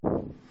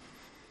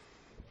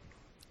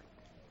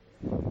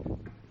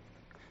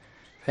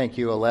Thank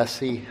you,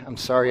 Alessi. I'm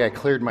sorry I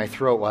cleared my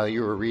throat while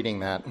you were reading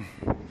that.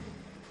 I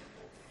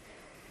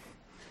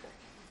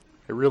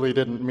really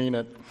didn't mean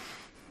it.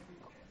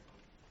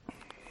 Good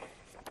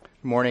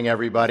morning,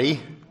 everybody.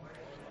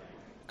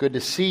 Good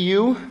to see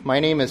you. My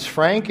name is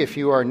Frank. If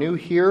you are new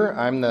here,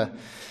 I'm the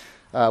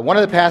one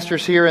of the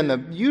pastors here,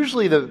 and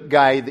usually the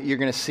guy that you're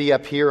going to see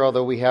up here,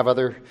 although we have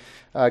other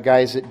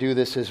guys that do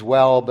this as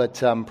well, but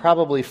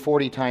probably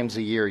 40 times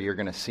a year you're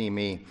going to see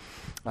me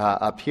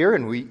up here,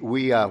 and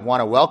we want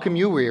to welcome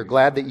you. We are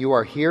glad that you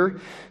are here.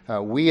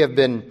 We have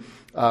been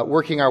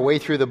working our way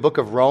through the book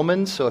of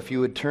Romans, so if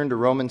you would turn to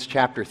Romans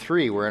chapter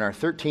 3, we're in our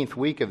 13th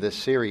week of this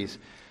series.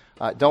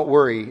 Don't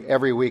worry,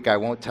 every week I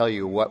won't tell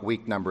you what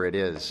week number it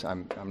is.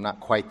 I'm not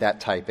quite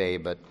that type A,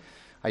 but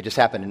I just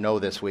happen to know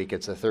this week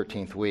it's the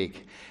 13th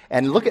week.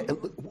 And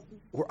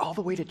we're all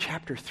the way to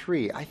chapter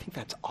 3. I think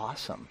that's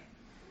awesome.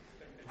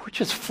 We're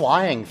just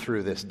flying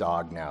through this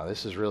dog now.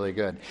 This is really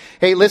good.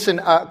 Hey, listen,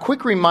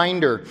 quick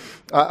reminder.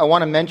 I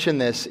want to mention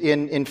this.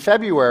 In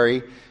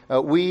February,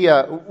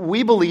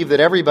 we believe that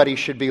everybody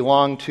should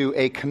belong to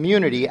a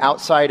community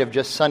outside of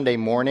just Sunday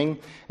morning.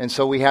 And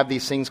so we have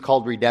these things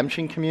called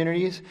redemption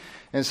communities.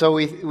 And so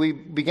we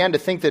began to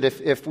think that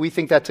if we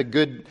think that's a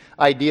good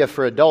idea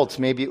for adults,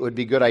 maybe it would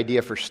be a good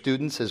idea for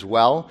students as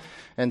well.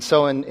 And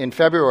so in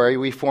February,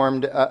 we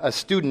formed a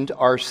student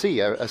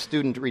RC, a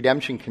student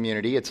redemption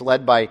community. It's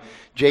led by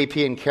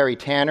JP and Carrie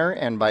Tanner,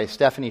 and by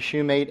Stephanie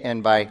Shoemate,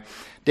 and by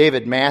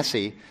David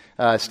Massey.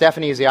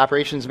 Stephanie is the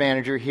operations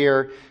manager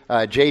here.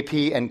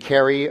 JP and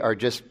Carrie are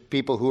just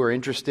people who are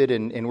interested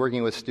in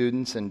working with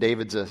students, and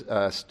David's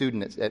a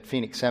student at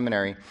Phoenix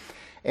Seminary.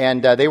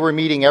 And they were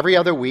meeting every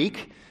other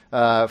week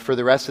for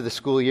the rest of the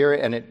school year,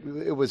 and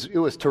it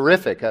was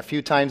terrific. A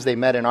few times they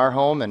met in our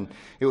home, and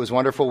it was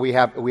wonderful. We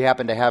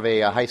happen to have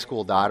a high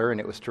school daughter, and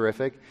it was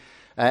terrific.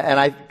 And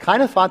I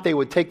kind of thought they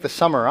would take the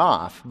summer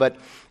off, but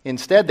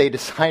instead they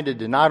decided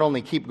to not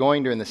only keep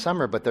going during the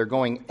summer, but they're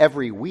going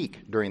every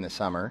week during the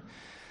summer.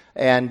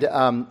 And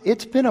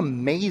it's been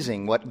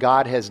amazing what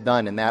God has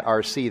done in that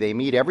RC. They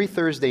meet every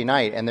Thursday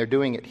night, and they're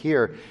doing it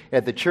here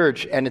at the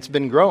church, and it's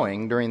been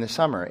growing during the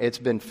summer. It's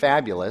been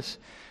fabulous.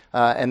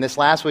 And this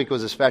last week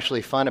was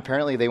especially fun.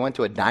 Apparently, they went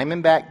to a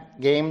Diamondback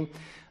game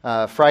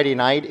Friday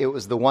night. It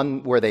was the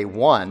one where they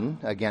won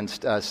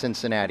against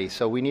Cincinnati.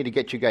 So we need to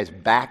get you guys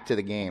back to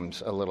the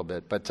games a little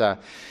bit. But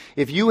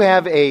if you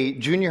have a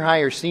junior high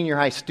or senior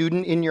high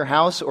student in your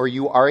house, or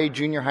you are a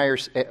junior high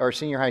or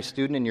senior high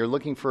student and you're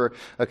looking for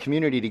a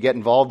community to get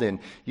involved in,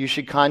 you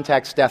should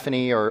contact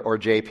Stephanie or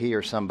JP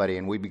or somebody,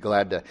 and we'd be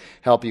glad to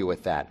help you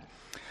with that.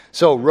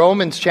 So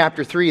Romans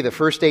chapter 3, the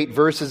first 8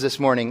 verses this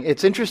morning.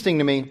 It's interesting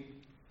to me.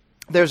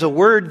 There's a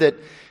word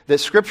that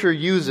Scripture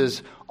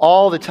uses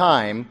all the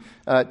time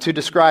to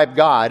describe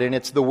God, and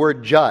it's the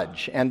word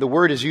judge. And the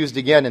word is used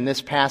again in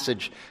this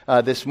passage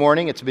this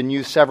morning. It's been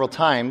used several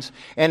times,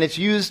 and it's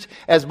used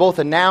as both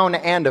a noun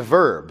and a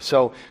verb.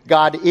 So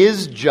God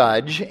is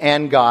judge,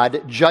 and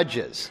God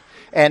judges.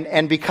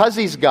 And because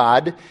He's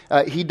God,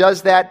 He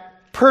does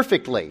that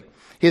perfectly.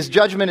 His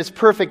judgment is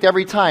perfect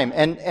every time,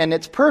 and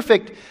it's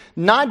perfect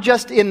not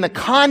just in the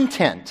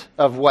content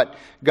of what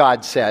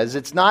God says.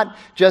 It's not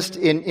just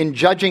in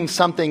judging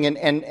something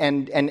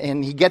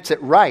and He gets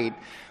it right,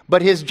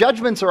 but His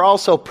judgments are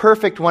also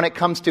perfect when it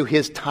comes to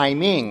His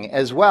timing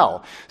as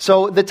well.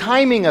 So the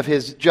timing of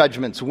His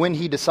judgments when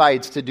He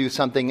decides to do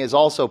something is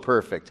also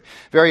perfect.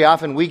 Very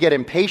often we get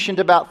impatient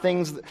about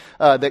things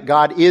that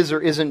God is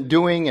or isn't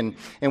doing,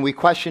 and we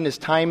question His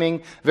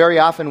timing. Very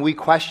often we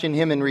question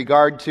Him in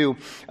regard to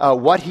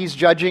what He's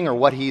judging or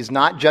what He's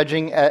not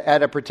judging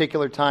at a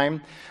particular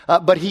time.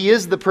 But He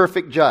is the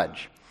perfect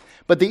judge.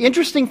 But the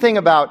interesting thing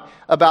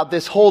about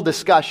this whole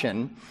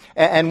discussion,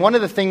 and one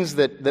of the things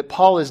that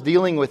Paul is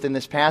dealing with in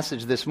this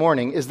passage this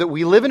morning, is that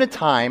we live in a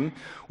time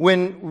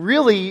when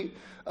really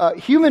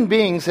human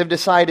beings have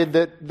decided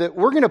that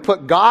we're going to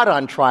put God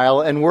on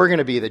trial and we're going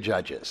to be the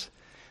judges.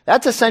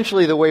 That's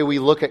essentially the way we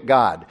look at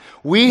God.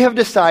 We have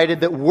decided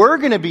that we're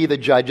going to be the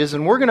judges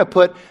and we're going to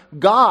put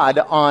God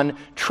on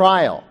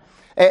trial.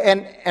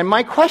 And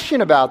my question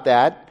about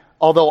that,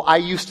 although I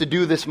used to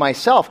do this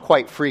myself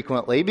quite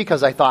frequently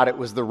because I thought it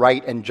was the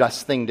right and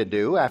just thing to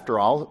do. After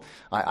all,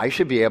 I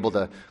should be able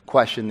to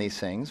question these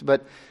things.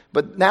 But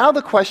now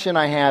the question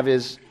I have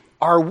is,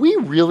 are we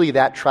really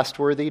that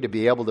trustworthy to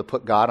be able to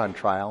put God on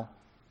trial?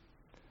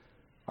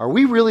 Are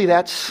we really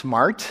that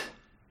smart?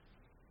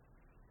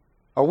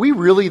 Are we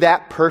really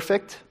that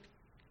perfect?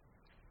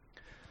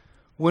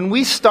 When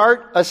we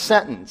start a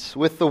sentence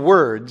with the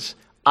words,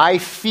 I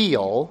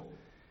feel,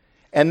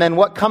 and then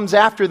what comes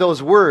after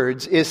those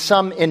words is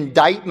some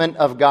indictment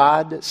of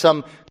God,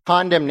 some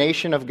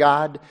condemnation of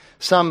God,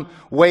 some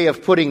way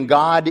of putting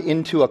God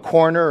into a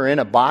corner or in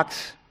a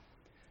box.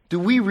 Do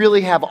we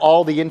really have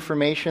all the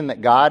information that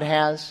God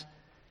has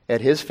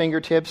at His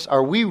fingertips?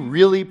 Are we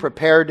really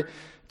prepared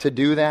to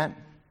do that?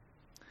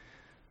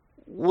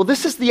 Well,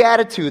 this is the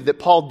attitude that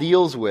Paul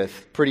deals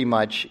with pretty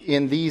much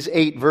in these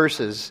 8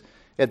 verses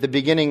at the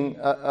beginning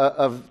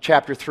of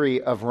chapter 3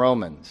 of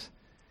Romans.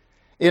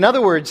 In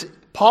other words,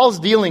 Paul's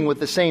dealing with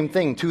the same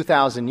thing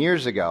 2,000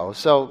 years ago.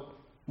 So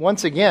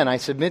once again, I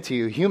submit to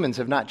you, humans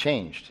have not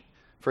changed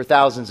for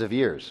thousands of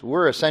years.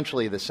 We're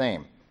essentially the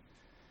same.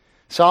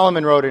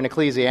 Solomon wrote in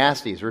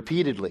Ecclesiastes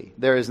repeatedly,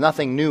 there is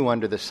nothing new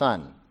under the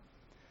sun.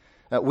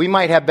 We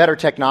might have better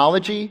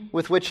technology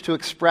with which to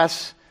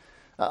express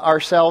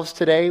ourselves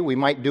today. We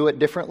might do it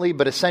differently,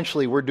 but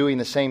essentially we're doing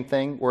the same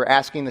thing. We're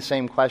asking the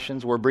same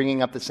questions. We're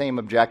bringing up the same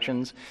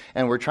objections,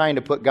 and we're trying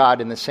to put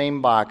God in the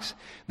same box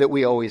that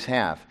we always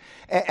have.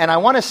 And I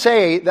want to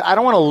say that I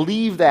don't want to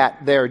leave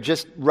that there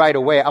just right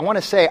away. I want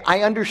to say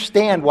I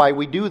understand why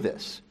we do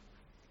this.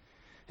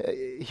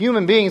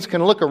 Human beings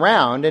can look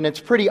around, and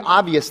it's pretty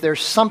obvious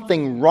there's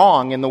something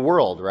wrong in the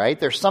world, right?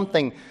 There's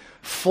something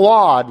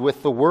flawed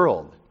with the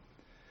world.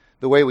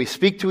 The way we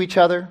speak to each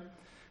other,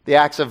 the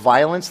acts of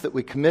violence that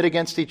we commit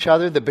against each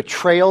other, the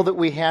betrayal that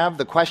we have,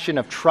 the question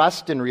of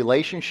trust and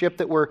relationship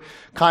that we're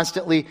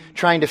constantly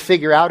trying to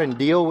figure out and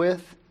deal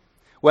with,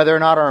 whether or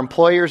not our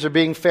employers are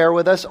being fair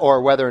with us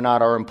or whether or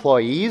not our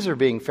employees are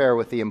being fair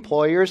with the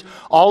employers.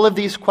 All of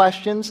these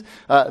questions,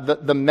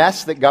 the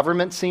mess that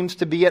government seems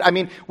to be in. I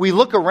mean, we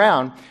look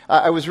around.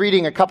 I was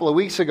reading a couple of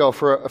weeks ago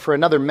for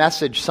another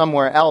message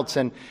somewhere else,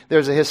 and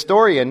there's a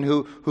historian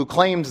who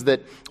claims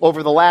that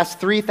over the last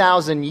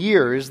 3,000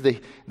 years,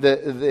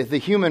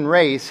 the human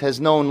race has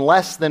known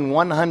less than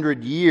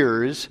 100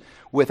 years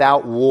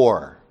without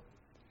war.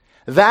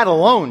 That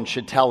alone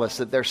should tell us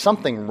that there's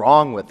something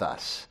wrong with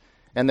us.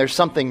 And there's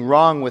something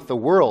wrong with the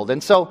world.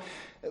 And so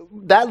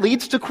that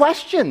leads to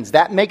questions.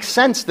 That makes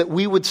sense that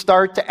we would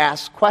start to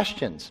ask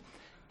questions.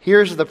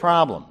 Here's the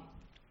problem.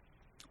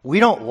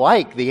 We don't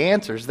like the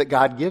answers that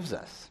God gives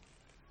us.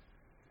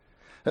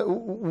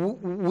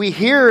 We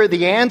hear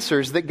the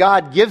answers that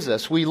God gives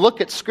us. We look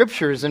at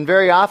scriptures and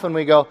very often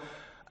we go,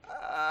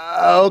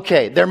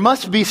 okay, there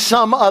must be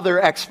some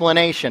other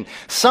explanation.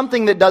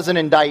 Something that doesn't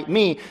indict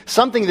me,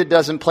 something that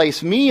doesn't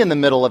place me in the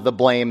middle of the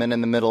blame and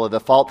in the middle of the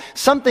fault,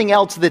 something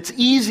else that's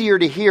easier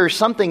to hear,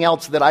 something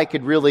else that I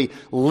could really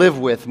live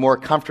with more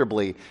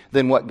comfortably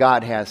than what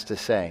God has to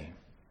say.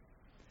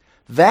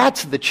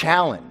 That's the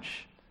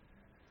challenge.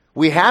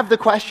 We have the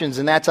questions,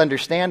 and that's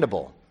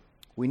understandable.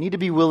 We need to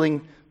be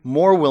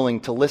more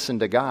willing to listen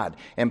to God.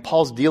 And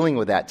Paul's dealing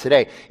with that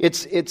today.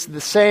 It's the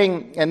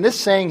saying, and this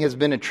saying has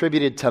been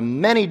attributed to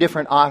many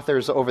different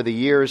authors over the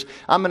years.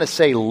 I'm going to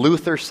say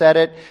Luther said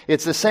it.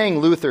 It's the saying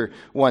Luther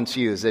once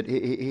used.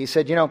 He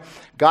said,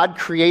 God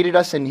created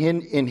us in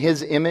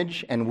His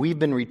image, and we've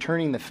been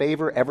returning the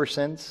favor ever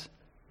since.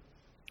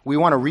 We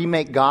want to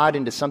remake God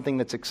into something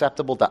that's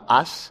acceptable to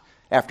us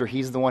after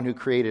He's the one who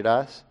created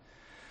us.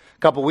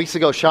 A couple weeks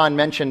ago, Sean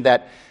mentioned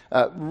that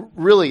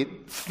really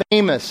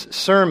famous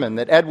sermon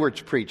that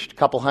Edwards preached a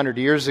couple hundred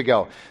years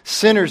ago,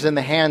 Sinners in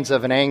the Hands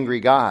of an Angry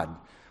God.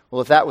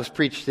 Well, if that was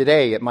preached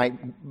today, it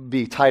might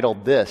be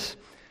titled this,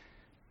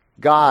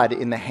 God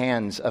in the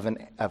Hands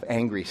of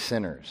Angry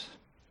Sinners.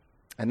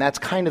 And that's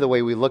kind of the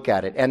way we look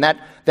at it. And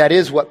that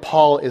is what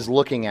Paul is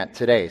looking at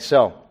today.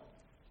 So,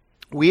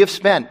 we have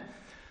spent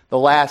the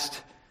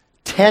last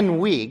 10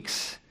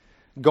 weeks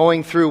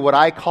going through what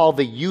I call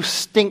the you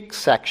stink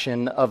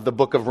section of the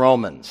book of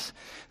Romans.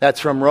 That's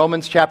from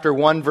Romans chapter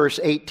 1, verse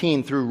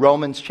 18 through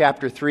Romans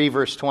chapter 3,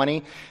 verse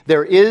 20.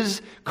 There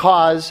is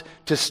cause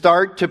to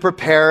start to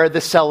prepare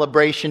the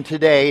celebration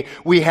today.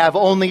 We have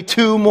only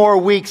 2 more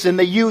weeks in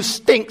the you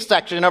stink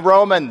section of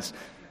Romans.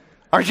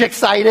 Aren't you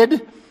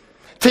excited?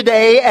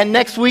 Today and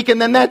next week,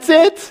 and then that's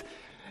it.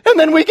 And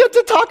then we get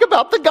to talk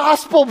about the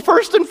gospel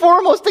first and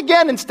foremost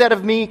again, instead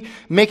of me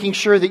making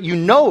sure that you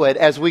know it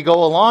as we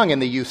go along in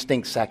the you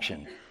stink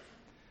section.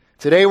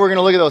 Today we're going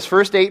to look at those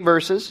first 8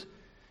 verses.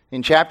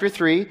 In chapter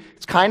 3,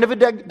 it's kind of a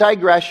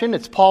digression.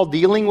 It's Paul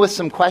dealing with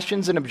some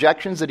questions and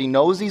objections that he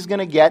knows he's going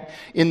to get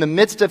in the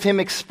midst of him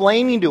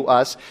explaining to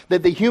us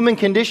that the human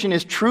condition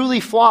is truly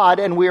flawed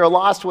and we are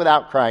lost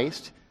without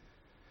Christ.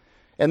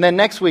 And then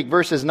next week,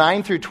 verses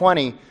 9 through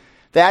 20,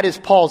 that is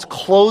Paul's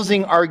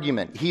closing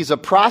argument. He's a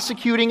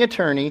prosecuting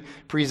attorney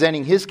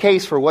presenting his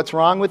case for what's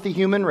wrong with the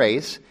human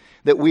race,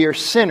 that we are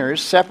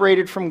sinners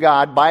separated from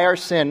God by our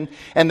sin,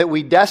 and that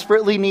we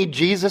desperately need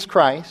Jesus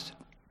Christ.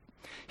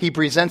 He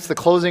presents the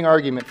closing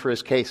argument for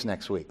his case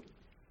next week.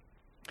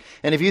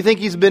 And if you think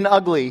he's been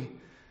ugly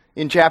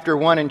in chapter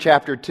 1 and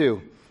chapter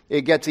 2,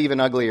 it gets even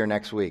uglier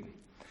next week.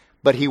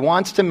 But he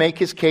wants to make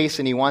his case,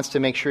 and he wants to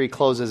make sure he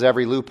closes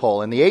every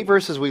loophole. And the 8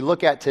 verses we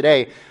look at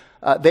today,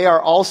 they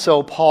are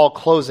also Paul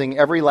closing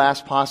every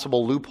last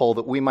possible loophole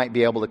that we might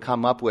be able to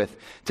come up with,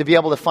 to be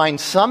able to find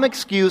some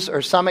excuse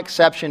or some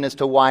exception as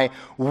to why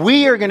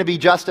we are going to be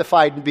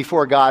justified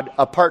before God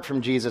apart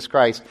from Jesus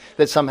Christ,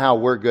 that somehow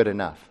we're good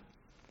enough.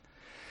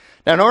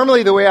 Now,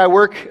 normally the way I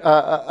work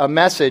a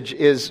message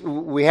is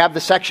we have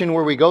the section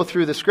where we go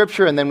through the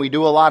scripture and then we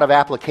do a lot of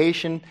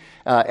application.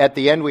 At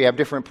the end, we have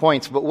different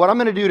points. But what I'm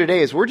going to do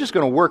today is we're just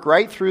going to work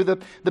right through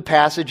the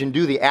passage and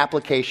do the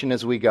application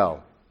as we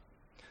go.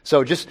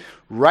 So just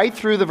right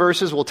through the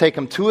verses, we'll take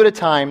them 2 at a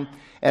time,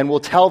 and we'll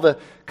tell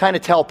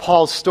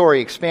Paul's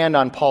story, expand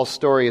on Paul's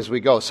story as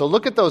we go. So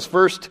look at those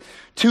first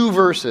 2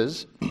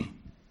 verses.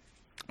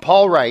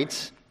 Paul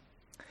writes,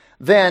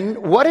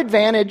 then what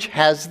advantage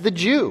has the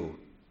Jew?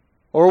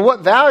 Or what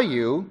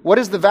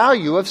is the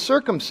value of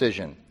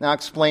circumcision? Now I'll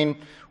explain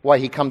why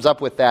he comes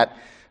up with that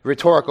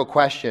rhetorical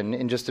question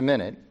in just a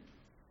minute.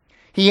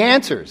 He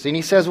answers, and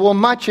he says, well,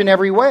 much in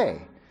every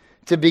way.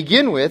 To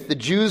begin with, the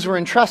Jews were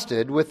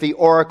entrusted with the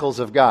oracles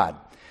of God.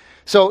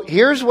 So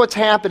here's what's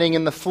happening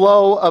in the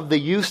flow of the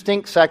you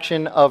stink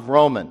section of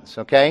Romans,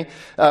 okay?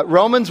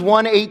 Romans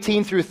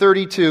 1:18 through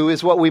 32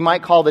 is what we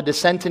might call the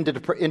descent into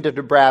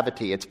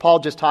depravity. It's Paul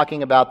just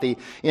talking about the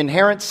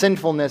inherent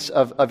sinfulness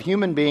of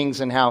human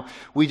beings and how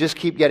we just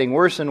keep getting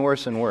worse and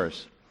worse and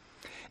worse.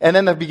 And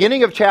then the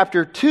beginning of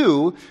chapter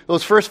 2,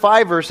 those first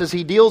 5 verses,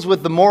 he deals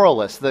with the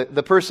moralist,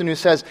 the person who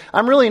says,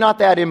 I'm really not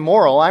that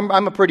immoral.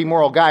 I'm a pretty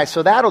moral guy,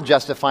 so that'll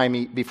justify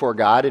me before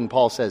God. And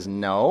Paul says,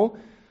 no.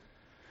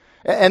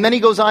 And then he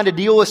goes on to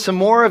deal with some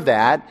more of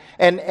that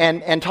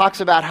and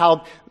talks about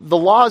how the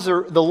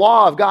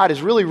law of God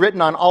is really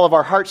written on all of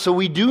our hearts, so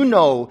we do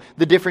know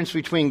the difference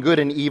between good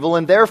and evil,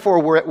 and therefore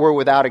we're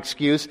without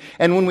excuse.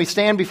 And when we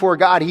stand before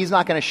God, he's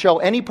not going to show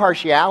any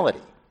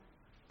partiality.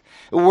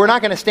 We're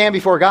not going to stand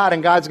before God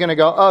and God's going to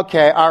go,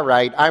 okay, all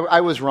right,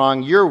 I was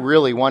wrong. You're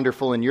really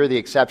wonderful and you're the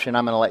exception.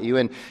 I'm going to let you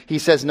in. He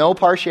says no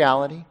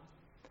partiality.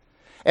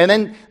 And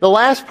then the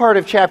last part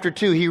of chapter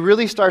 2, he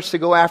really starts to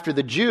go after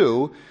the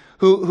Jew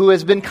who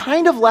has been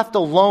kind of left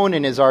alone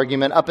in his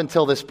argument up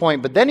until this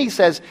point. But then he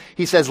says,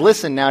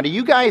 listen now, to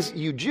you guys,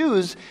 you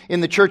Jews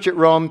in the church at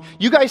Rome,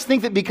 you guys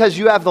think that because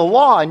you have the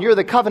law and you're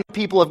the covenant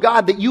people of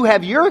God, that you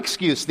have your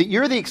excuse, that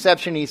you're the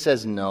exception. He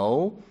says,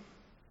 no.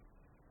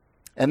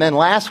 And then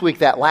last week,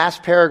 that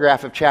last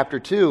paragraph of chapter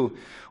 2,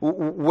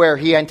 where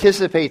he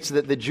anticipates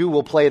that the Jew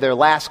will play their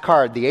last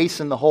card, the ace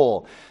in the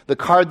hole, the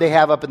card they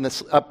have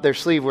up their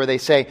sleeve where they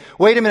say,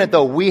 wait a minute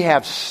though, we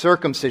have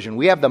circumcision.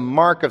 We have the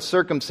mark of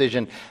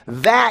circumcision.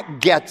 That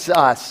gets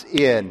us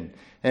in.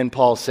 And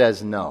Paul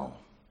says no.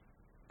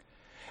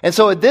 And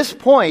so at this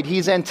point,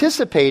 he's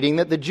anticipating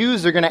that the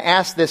Jews are going to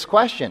ask this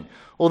question.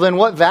 Well, then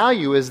what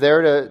value is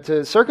there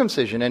to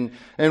circumcision?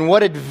 And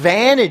what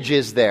advantage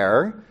is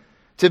there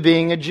to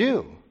being a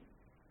Jew?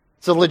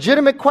 It's a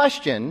legitimate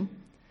question,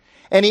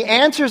 and he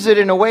answers it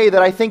in a way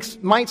that I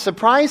think might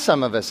surprise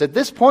some of us. At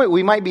this point,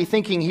 we might be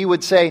thinking he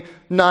would say,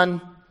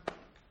 none.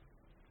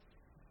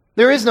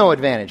 There is no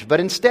advantage. But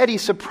instead, he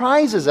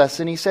surprises us,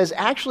 and he says,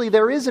 actually,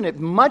 there isn't.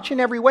 Much in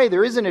every way,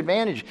 there is an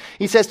advantage.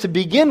 He says, to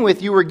begin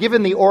with, you were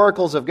given the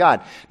oracles of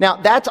God. Now,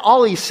 that's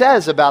all he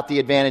says about the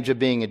advantage of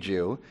being a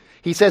Jew.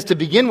 He says, to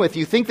begin with,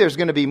 you think there's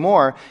going to be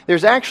more.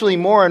 There's actually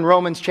more in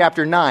Romans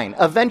chapter 9.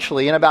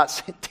 Eventually, in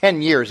about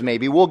 10 years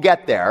maybe, we'll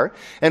get there,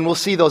 and we'll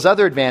see those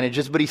other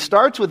advantages. But he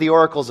starts with the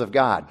oracles of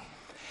God.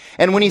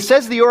 And when he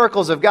says the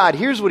oracles of God,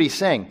 here's what he's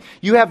saying.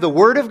 You have the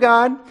Word of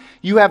God,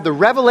 you have the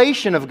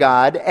revelation of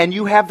God, and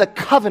you have the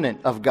covenant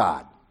of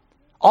God.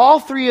 All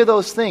 3 of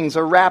those things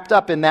are wrapped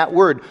up in that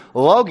word,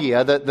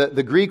 logia,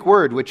 the Greek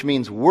word, which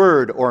means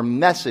word or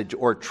message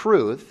or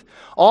truth.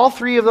 All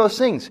 3 of those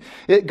things.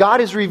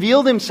 God has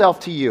revealed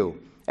himself to you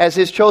as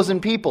his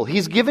chosen people.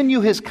 He's given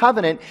you his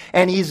covenant,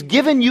 and he's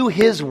given you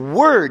his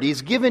word.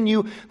 He's given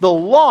you the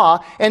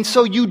law, and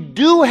so you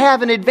do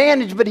have an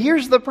advantage, but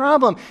here's the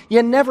problem.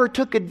 You never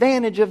took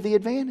advantage of the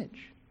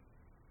advantage.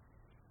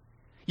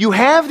 You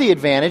have the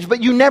advantage,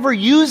 but you never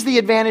use the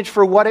advantage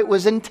for what it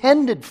was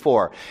intended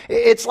for.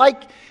 It's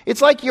like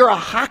you're a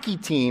hockey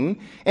team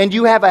and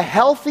you have a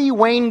healthy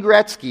Wayne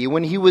Gretzky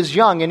when he was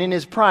young and in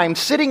his prime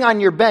sitting on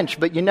your bench,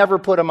 but you never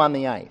put him on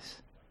the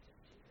ice.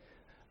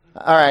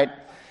 All right,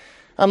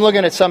 I'm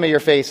looking at some of your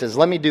faces.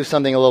 Let me do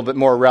something a little bit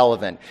more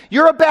relevant.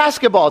 You're a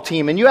basketball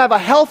team and you have a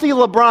healthy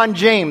LeBron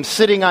James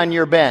sitting on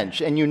your bench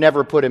and you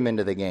never put him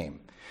into the game.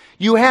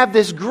 You have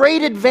this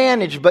great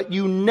advantage, but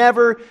you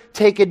never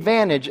take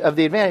advantage of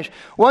the advantage.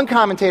 One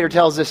commentator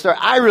tells this story.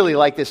 I really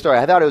like this story.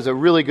 I thought it was a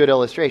really good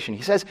illustration.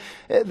 He says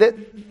that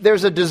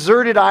there's a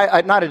deserted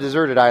island, not a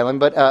deserted island,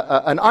 but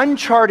an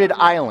uncharted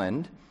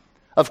island.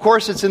 Of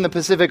course, it's in the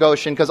Pacific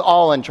Ocean because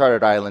all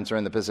uncharted islands are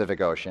in the Pacific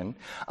Ocean.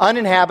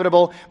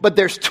 Uninhabitable, but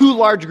there's 2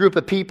 large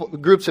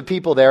groups of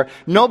people there.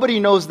 Nobody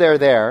knows they're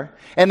there,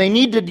 and they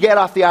need to get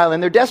off the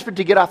island. They're desperate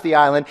to get off the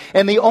island,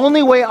 and the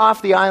only way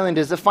off the island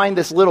is to find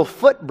this little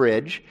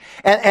footbridge,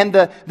 and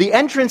the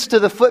entrance to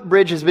the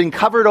footbridge has been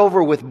covered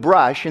over with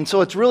brush, and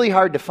so it's really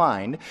hard to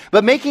find.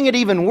 But making it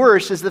even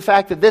worse is the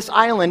fact that this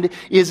island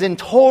is in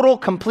total,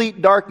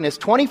 complete darkness,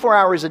 24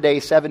 hours a day,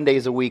 7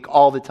 days a week,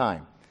 all the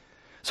time.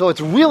 So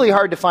it's really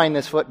hard to find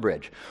this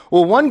footbridge.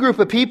 Well, one group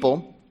of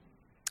people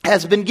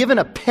has been given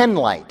a pen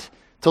light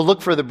to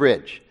look for the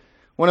bridge.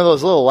 One of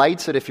those little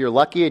lights that if you're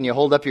lucky and you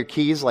hold up your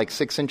keys like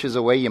 6 inches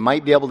away, you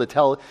might be able to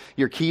tell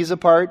your keys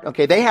apart.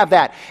 Okay, they have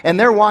that. And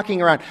they're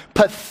walking around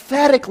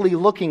pathetically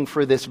looking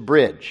for this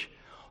bridge.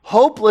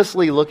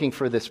 Hopelessly looking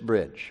for this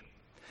bridge.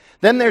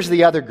 Then there's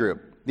the other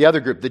group,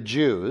 the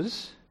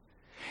Jews.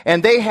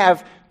 And they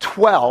have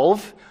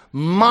 12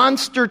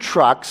 monster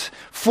trucks,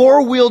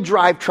 four-wheel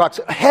drive trucks,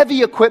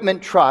 heavy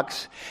equipment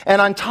trucks,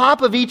 and on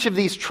top of each of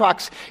these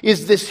trucks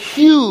is this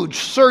huge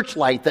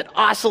searchlight that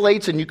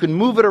oscillates, and you can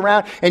move it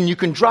around and you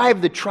can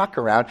drive the truck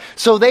around.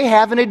 So they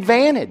have an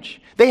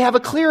advantage. They have a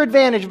clear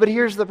advantage, but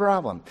here's the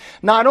problem.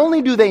 Not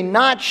only do they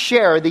not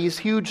share these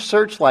huge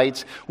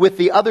searchlights with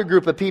the other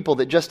group of people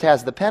that just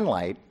has the pen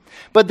light,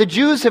 but the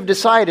Jews have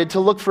decided to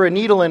look for a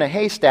needle in a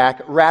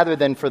haystack rather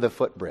than for the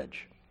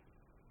footbridge.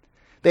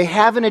 They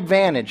have an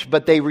advantage,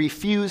 but they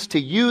refuse to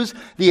use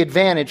the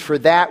advantage for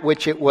that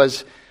which it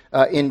was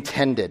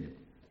intended.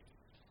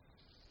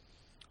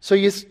 So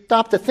you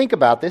stop to think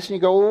about this and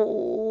you go,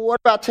 what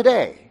about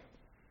today?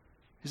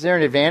 Is there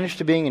an advantage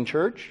to being in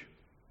church?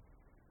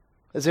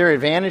 Is there an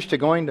advantage to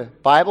going to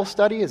Bible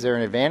study? Is there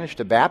an advantage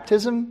to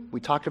baptism? We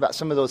talked about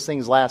some of those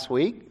things last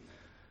week.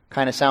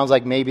 Kind of sounds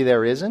like maybe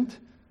there isn't.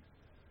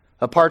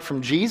 Apart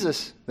from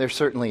Jesus, there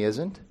certainly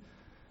isn't.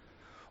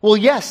 Well,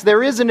 yes,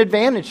 there is an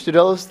advantage to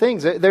those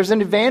things. There's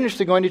an advantage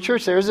to going to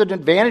church. There is an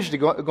advantage to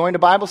going to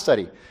Bible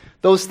study.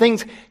 Those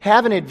things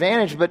have an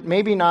advantage, but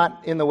maybe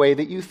not in the way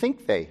that you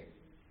think they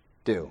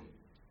do.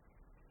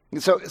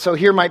 So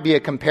here might be a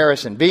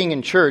comparison. Being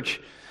in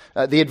church,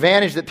 the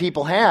advantage that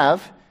people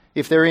have,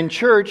 if they're in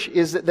church,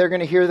 is that they're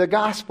going to hear the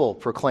gospel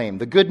proclaimed,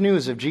 the good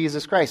news of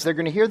Jesus Christ. They're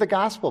going to hear the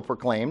gospel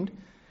proclaimed,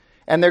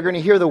 and they're going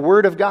to hear the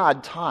word of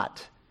God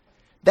taught.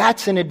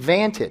 That's an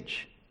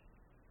advantage.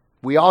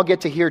 We all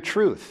get to hear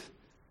truth.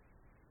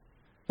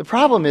 The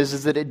problem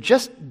is that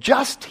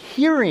just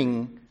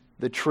hearing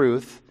the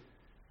truth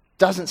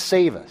doesn't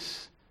save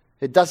us.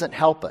 It doesn't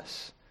help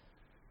us.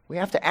 We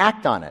have to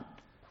act on it.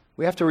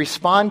 We have to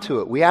respond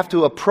to it. We have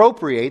to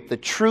appropriate the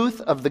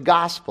truth of the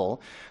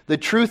gospel, the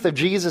truth of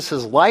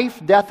Jesus'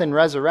 life, death, and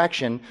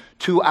resurrection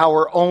to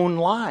our own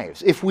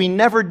lives. If we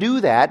never do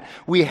that,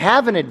 we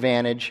have an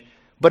advantage,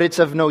 but it's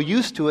of no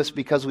use to us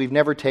because we've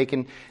never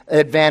taken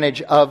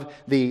advantage of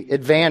the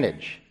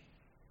advantage.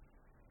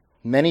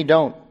 Many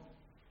don't.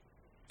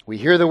 We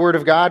hear the Word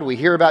of God, we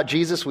hear about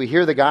Jesus, we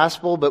hear the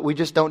gospel, but we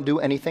just don't do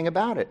anything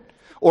about it.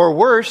 Or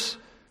worse,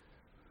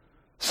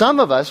 some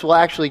of us will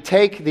actually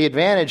take the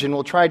advantage and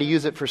will try to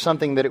use it for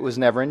something that it was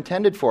never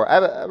intended for. I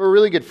have a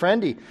really good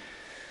friend. He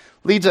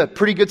leads a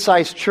pretty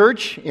good-sized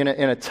church in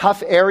a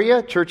tough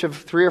area, church of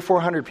 300 or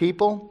 400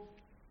 people.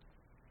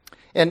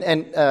 And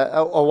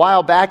a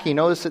while back, he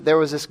noticed that there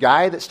was this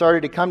guy that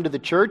started to come to the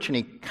church, and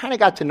he kind of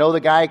got to know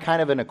the guy,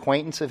 kind of an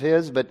acquaintance of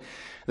his, but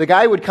the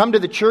guy would come to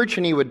the church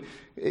and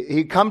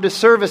he'd come to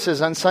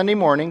services on Sunday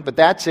morning, but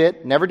that's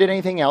it. Never did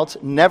anything else.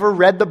 Never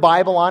read the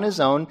Bible on his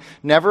own.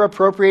 Never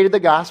appropriated the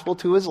gospel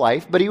to his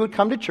life. But he would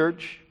come to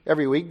church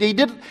every week. He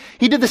did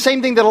the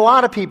same thing that a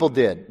lot of people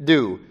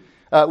do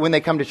when they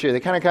come to church. They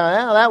kind of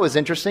oh, that was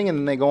interesting, and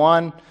then they go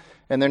on,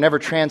 and they're never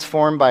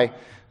transformed by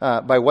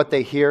what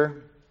they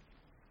hear.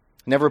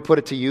 Never put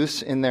it to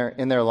use in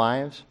their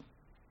lives.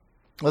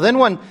 Well, then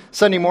one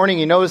Sunday morning,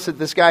 he noticed that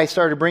this guy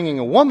started bringing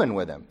a woman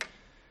with him.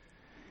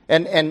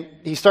 And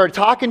he started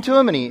talking to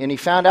him, and he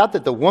found out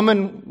that the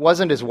woman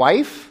wasn't his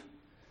wife,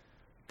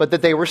 but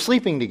that they were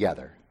sleeping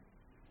together.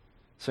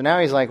 So now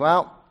he's like,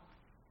 well,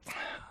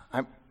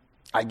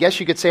 I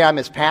guess you could say I'm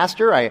his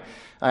pastor.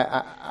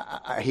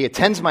 He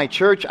attends my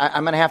church.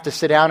 I'm going to have to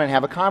sit down and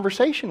have a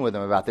conversation with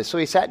him about this. So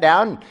he sat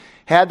down and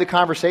had the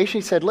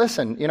conversation. He said,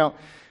 listen,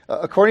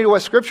 according to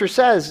what Scripture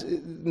says,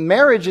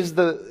 marriage is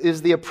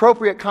the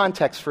appropriate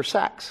context for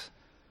sex.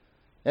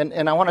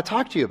 And I want to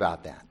talk to you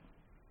about that.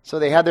 So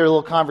they had their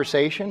little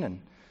conversation, and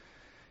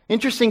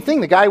interesting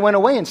thing, the guy went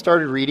away and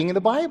started reading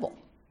the Bible.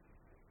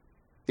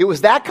 It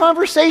was that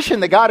conversation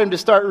that got him to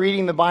start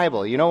reading the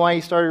Bible. You know why he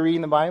started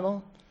reading the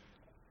Bible?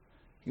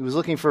 He was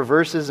looking for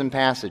verses and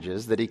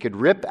passages that he could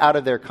rip out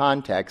of their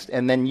context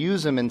and then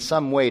use them in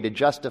some way to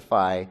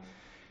justify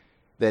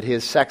that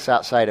his sex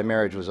outside of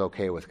marriage was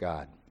okay with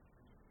God.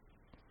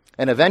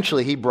 And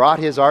eventually he brought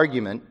his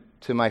argument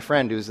to my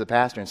friend who's the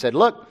pastor and said,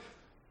 look,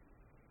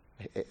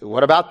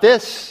 what about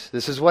this?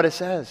 This is what it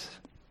says.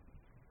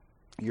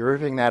 You're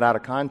ripping that out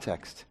of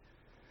context.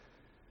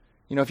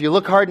 If you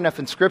look hard enough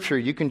in Scripture,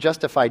 you can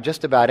justify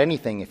just about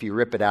anything if you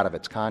rip it out of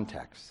its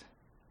context.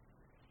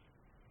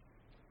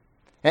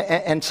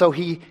 And so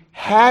he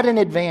had an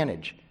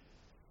advantage.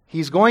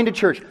 He's going to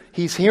church.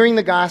 He's hearing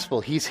the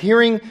gospel. He's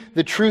hearing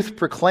the truth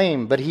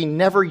proclaimed, but he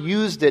never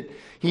used it.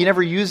 He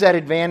never used that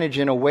advantage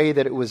in a way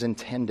that it was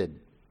intended.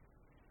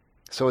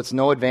 So it's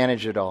no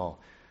advantage at all.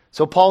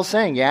 So Paul's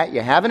saying, yeah,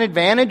 you have an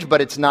advantage, but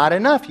it's not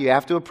enough. You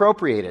have to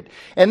appropriate it.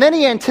 And then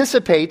he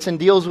anticipates and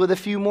deals with a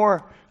few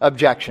more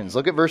objections.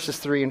 Look at verses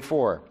 3 and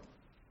 4.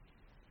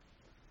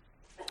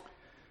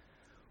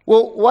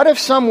 Well, what if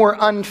some were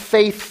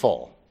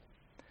unfaithful?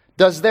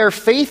 Does their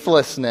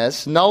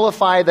faithlessness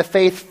nullify the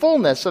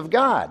faithfulness of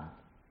God?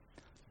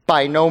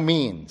 By no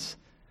means.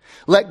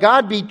 Let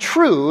God be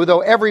true,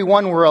 though every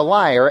one were a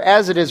liar,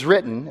 as it is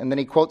written, and then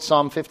he quotes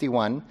Psalm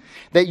 51,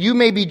 that you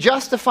may be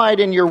justified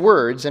in your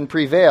words and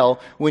prevail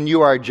when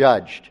you are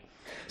judged.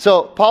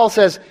 So Paul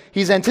says,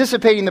 he's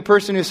anticipating the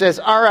person who says,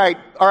 all right,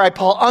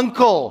 Paul,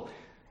 uncle,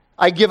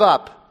 I give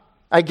up.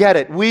 I get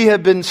it. We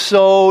have been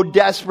so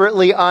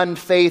desperately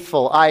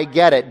unfaithful. I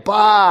get it.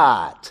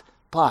 But,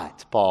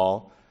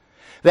 Paul,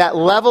 that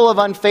level of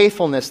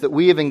unfaithfulness that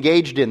we have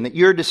engaged in, that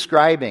you're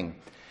describing,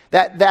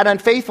 that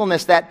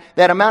unfaithfulness, that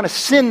amount of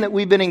sin that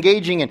we've been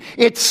engaging in,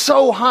 it's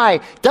so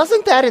high.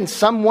 Doesn't that in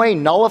some way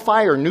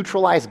nullify or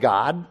neutralize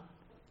God?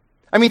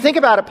 I mean, think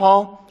about it,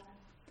 Paul.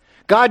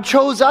 God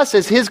chose us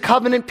as His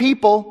covenant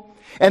people,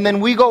 and then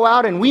we go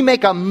out and we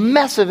make a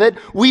mess of it.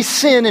 We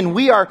sin and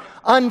we are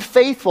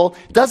unfaithful.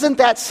 Doesn't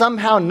that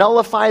somehow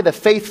nullify the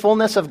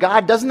faithfulness of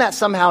God? Doesn't that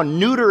somehow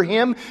neuter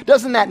Him?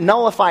 Doesn't that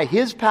nullify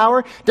His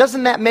power?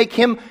 Doesn't that make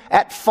Him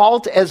at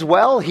fault as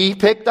well? He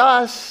picked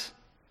us.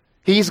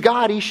 He's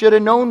God. He should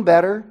have known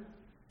better.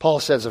 Paul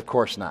says, of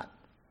course not.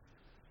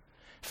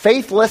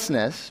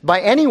 Faithlessness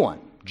by anyone,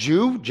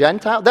 Jew,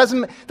 Gentile,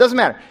 doesn't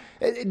matter.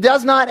 It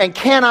does not and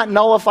cannot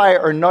nullify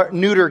or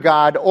neuter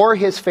God or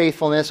His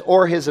faithfulness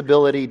or His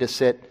ability to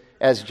sit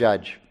as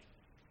judge.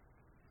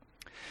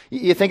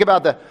 You think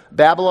about the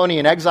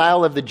Babylonian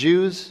exile of the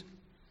Jews,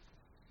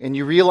 and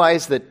you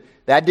realize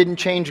that didn't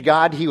change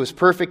God. He was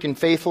perfect and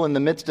faithful in the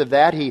midst of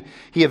that. He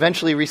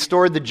eventually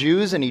restored the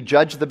Jews and He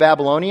judged the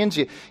Babylonians.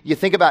 You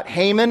think about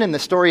Haman and the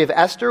story of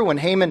Esther, when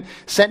Haman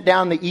sent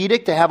down the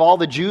edict to have all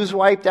the Jews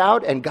wiped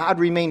out, and God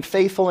remained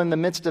faithful in the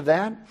midst of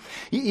that.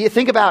 You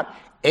think about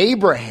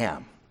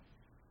Abraham,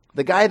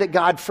 the guy that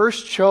God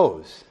first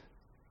chose,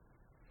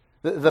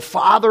 the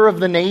father of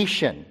the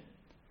nation.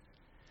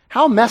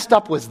 How messed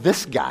up was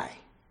this guy?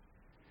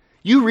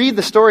 You read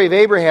the story of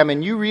Abraham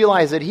and you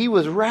realize that he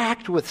was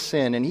racked with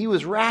sin and he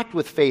was racked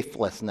with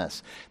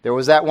faithlessness. There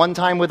was that one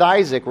time with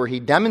Isaac where he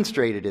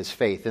demonstrated his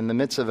faith in the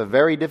midst of a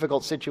very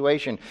difficult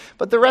situation.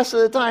 But the rest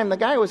of the time, the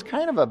guy was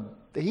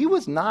he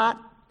was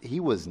not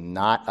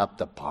up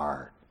to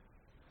par.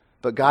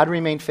 But God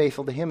remained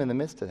faithful to him in the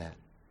midst of that.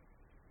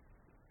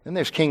 Then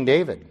there's King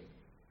David,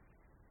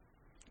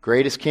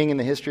 greatest king in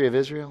the history of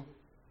Israel,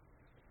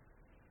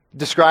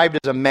 described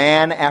as a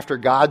man after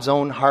God's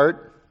own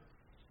heart.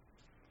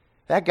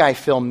 That guy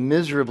fell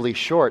miserably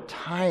short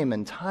time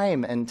and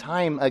time and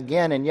time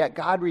again, and yet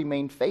God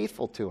remained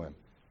faithful to him.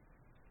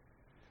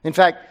 In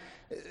fact,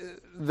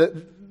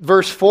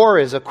 verse 4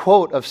 is a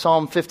quote of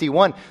Psalm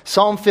 51.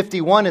 Psalm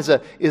 51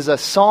 is a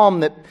psalm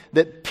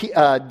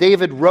that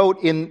David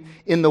wrote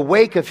in the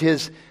wake of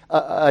his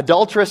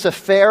adulterous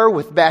affair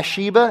with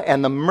Bathsheba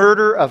and the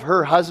murder of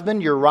her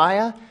husband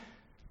Uriah.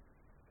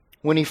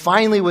 When he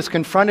finally was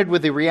confronted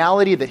with the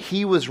reality that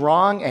he was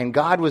wrong and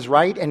God was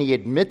right, and he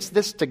admits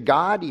this to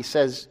God, he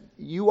says,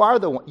 you are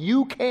the one.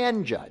 You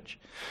can judge.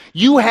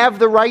 You have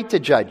the right to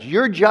judge.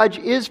 Your judge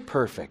is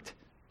perfect.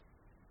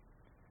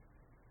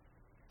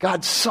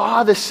 God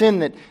saw the sin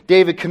that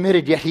David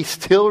committed, yet He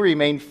still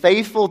remained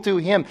faithful to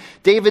him.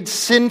 David's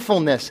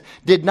sinfulness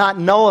did not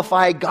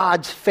nullify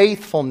God's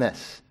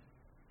faithfulness.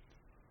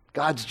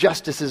 God's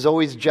justice is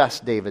always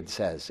just, David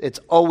says. It's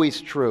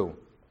always true.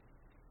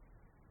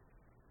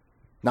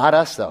 Not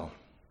us, though.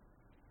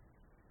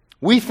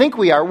 We think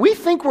we are. We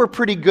think we're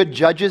pretty good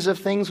judges of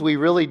things. We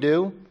really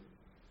do.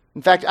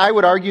 In fact, I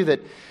would argue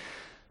that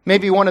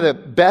maybe one of the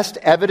best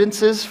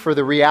evidences for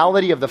the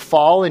reality of the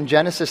fall in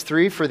Genesis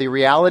 3, for the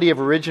reality of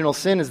original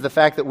sin, is the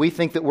fact that we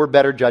think that we're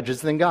better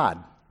judges than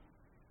God.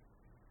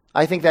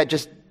 I think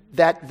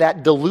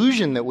that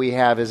delusion that we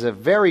have is a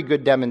very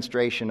good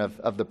demonstration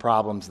of the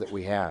problems that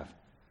we have.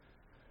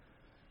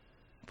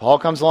 Paul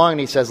comes along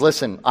and he says,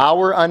 listen,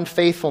 our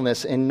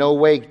unfaithfulness in no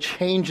way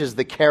changes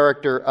the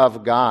character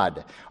of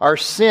God. Our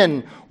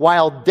sin,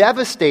 while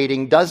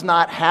devastating, does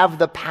not have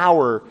the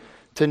power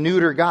to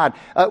neuter God.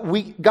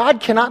 God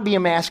cannot be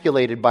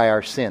emasculated by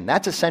our sin.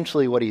 That's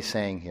essentially what he's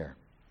saying here.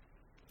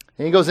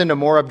 And he goes into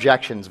more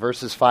objections,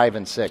 verses 5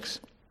 and 6.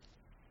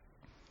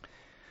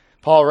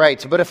 Paul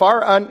writes, but if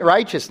our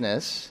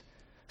unrighteousness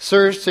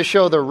serves to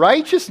show the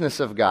righteousness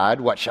of God,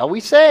 what shall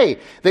we say?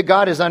 That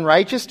God is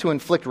unrighteous to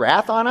inflict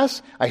wrath on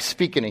us? I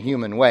speak in a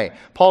human way.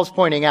 Paul's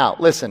pointing out,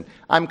 listen,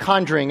 I'm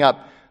conjuring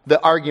up the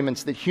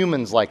arguments that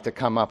humans like to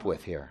come up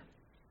with here.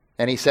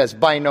 And he says,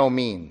 by no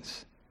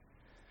means.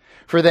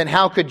 For then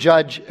how could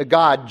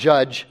God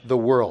judge the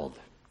world?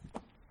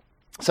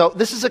 So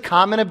this is a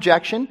common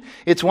objection.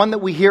 It's one that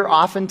we hear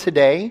often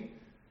today.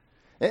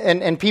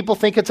 And people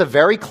think it's a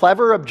very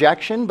clever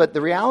objection, but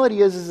the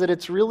reality is that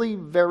it's really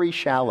very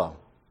shallow.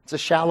 It's a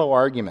shallow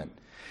argument.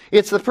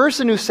 It's the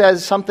person who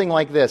says something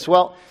like this,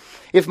 well,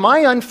 if my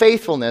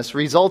unfaithfulness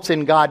results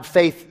in God's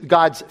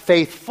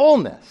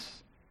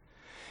faithfulness,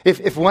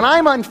 if when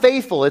I'm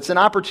unfaithful, it's an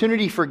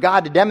opportunity for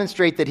God to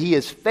demonstrate that He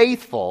is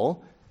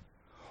faithful,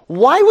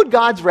 why would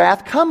God's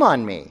wrath come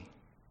on me?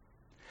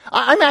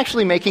 I'm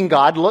actually making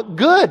God look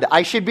good.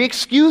 I should be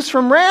excused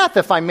from wrath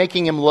if I'm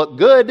making Him look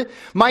good.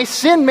 My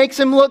sin makes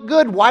Him look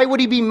good. Why would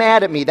He be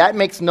mad at me? That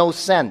makes no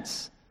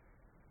sense.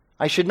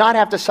 I should not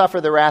have to suffer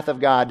the wrath of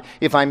God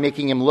if I'm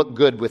making Him look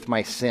good with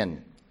my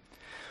sin.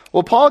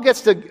 Well, Paul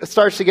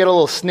starts to get a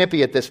little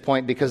snippy at this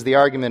point because the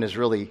argument is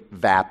really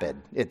vapid.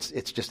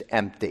 It's just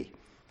empty.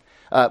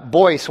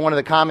 Boyce, one of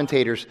the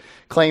commentators,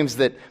 claims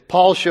that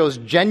Paul shows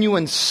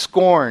genuine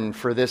scorn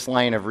for this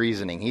line of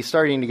reasoning. He's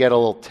starting to get a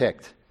little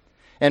ticked.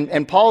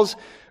 And Paul's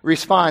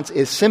response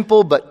is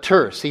simple but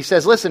terse. He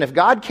says, listen, if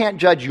God can't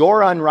judge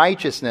your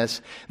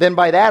unrighteousness, then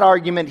by that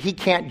argument, he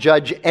can't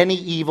judge any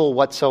evil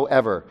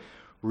whatsoever.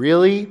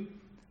 Really?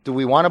 Do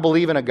we want to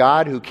believe in a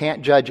God who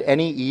can't judge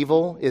any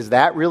evil? Is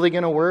that really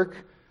going to work?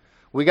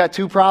 We got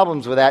two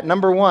problems with that.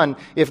 Number one,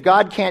 if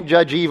God can't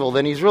judge evil,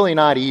 then he's really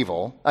not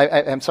evil.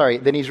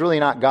 Then he's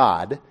really not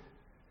God.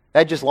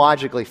 That just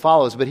logically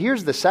follows. But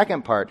here's the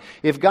second part.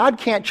 If God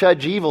can't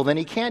judge evil, then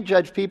he can't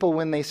judge people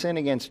when they sin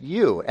against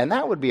you. And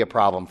that would be a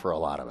problem for a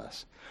lot of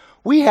us.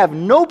 We have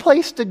no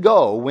place to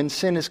go when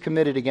sin is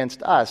committed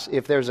against us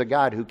if there's a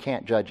God who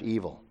can't judge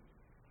evil.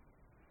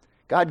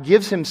 God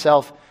gives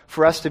himself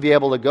for us to be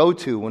able to go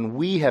to when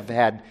we have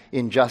had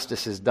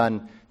injustices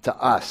done to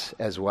us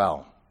as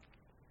well.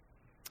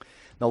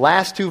 The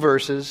last two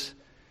verses,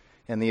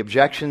 and the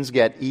objections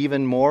get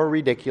even more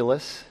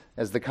ridiculous,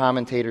 as the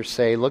commentators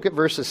say. Look at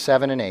verses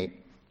 7 and 8.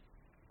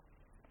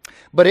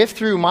 But if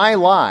through my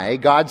lie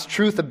God's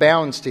truth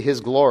abounds to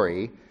his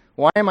glory,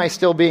 why am I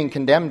still being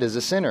condemned as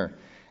a sinner?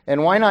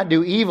 And why not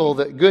do evil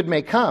that good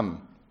may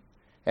come?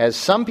 As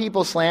some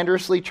people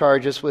slanderously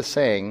charge us with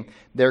saying,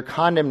 their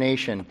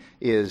condemnation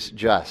is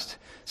just.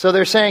 So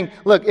they're saying,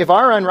 look, if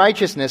our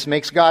unrighteousness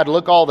makes God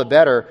look all the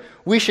better,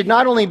 we should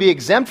not only be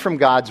exempt from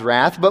God's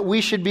wrath, but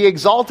we should be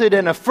exalted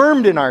and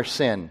affirmed in our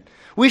sin.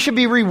 We should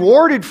be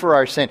rewarded for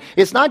our sin.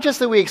 It's not just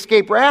that we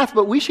escape wrath,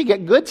 but we should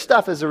get good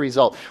stuff as a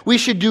result. We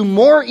should do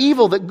more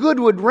evil that good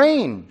would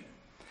reign.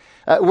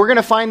 We're going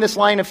to find this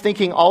line of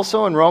thinking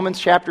also in Romans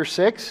chapter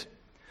 6,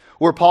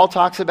 where Paul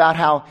talks about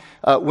how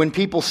when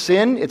people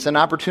sin, it's an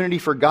opportunity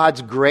for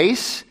God's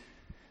grace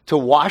to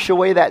wash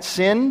away that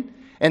sin.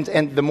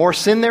 And the more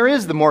sin there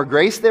is, the more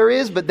grace there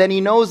is. But then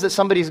he knows that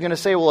somebody's going to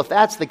say, well, if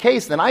that's the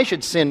case, then I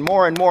should sin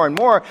more and more and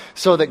more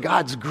so that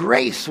God's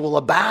grace will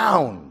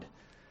abound.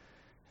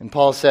 And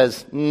Paul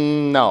says,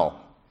 no.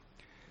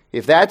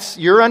 If that's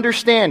your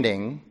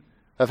understanding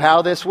of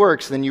how this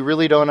works, then you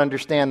really don't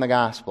understand the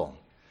gospel.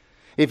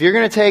 If you're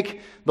going to take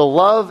the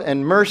love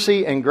and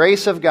mercy and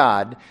grace of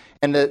God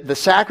and the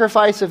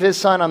sacrifice of his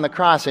son on the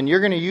cross, and you're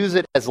going to use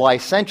it as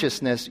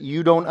licentiousness,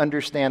 you don't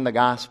understand the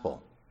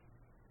gospel.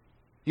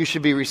 You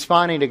should be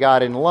responding to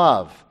God in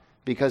love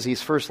because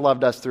he's first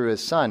loved us through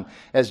his son,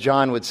 as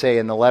John would say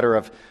in the letter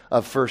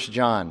of 1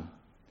 John.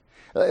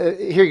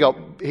 Here you go.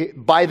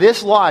 By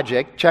this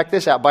logic, check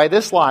this out. By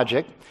this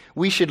logic,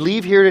 we should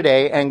leave here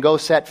today and go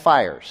set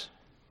fires.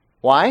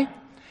 Why?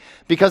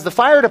 Because the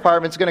fire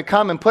department's going to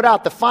come and put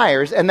out the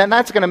fires, and then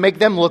that's going to make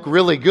them look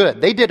really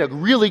good. They did a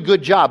really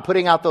good job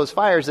putting out those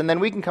fires, and then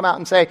we can come out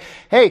and say,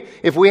 hey,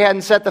 if we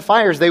hadn't set the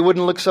fires, they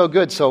wouldn't look so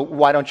good, so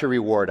why don't you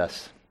reward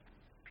us?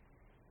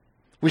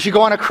 We should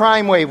go on a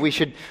crime wave. We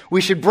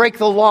should break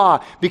the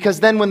law, because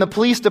then when the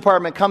police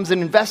department comes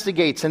and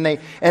investigates and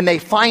they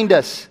find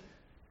us,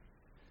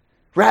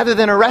 rather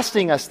than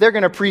arresting us, they're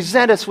going to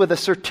present us with a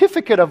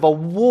certificate of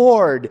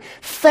award.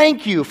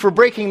 Thank you for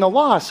breaking the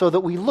law so that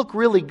we look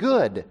really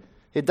good.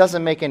 It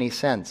doesn't make any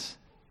sense.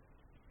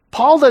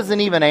 Paul doesn't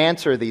even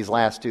answer these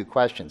last two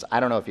questions. I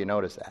don't know if you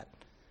noticed that.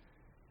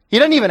 He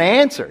doesn't even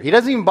answer. He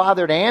doesn't even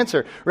bother to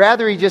answer.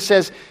 Rather, he just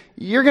says,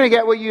 you're going to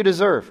get what you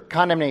deserve,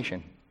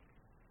 condemnation.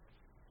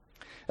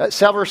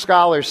 Several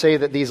scholars say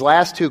that these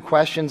last two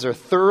questions are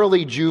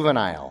thoroughly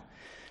juvenile,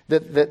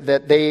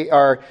 that they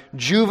are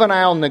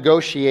juvenile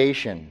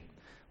negotiation.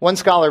 One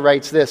scholar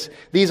writes this: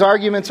 these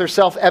arguments are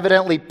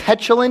self-evidently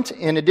petulant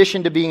in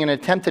addition to being an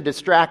attempt to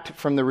distract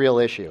from the real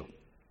issue.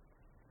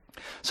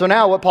 So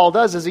now what Paul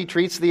does is he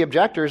treats the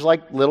objectors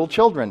like little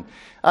children.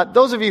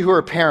 Those of you who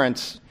are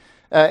parents,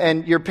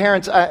 and your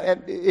parents,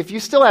 if you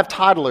still have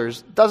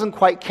toddlers, doesn't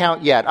quite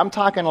count yet. I'm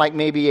talking like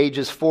maybe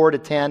ages 4 to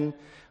 10.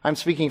 I'm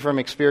speaking from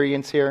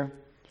experience here.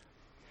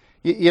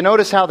 You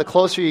notice how the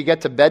closer you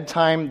get to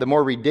bedtime, the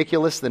more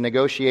ridiculous the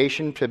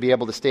negotiation to be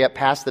able to stay up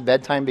past the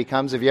bedtime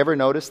becomes. Have you ever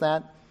noticed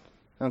that?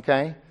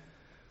 Okay?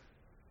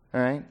 All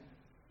right?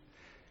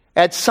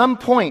 At some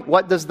point,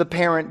 what does the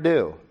parent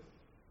do?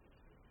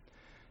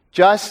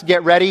 Just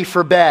get ready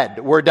for bed.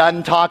 We're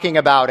done talking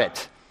about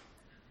it.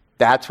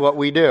 That's what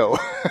we do.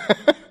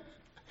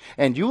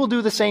 And you will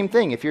do the same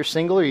thing if you're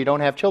single or you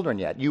don't have children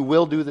yet. You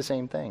will do the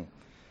same thing.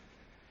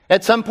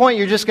 At some point,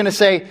 you're just going to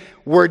say,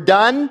 we're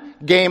done,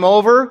 game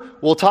over,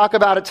 we'll talk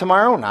about it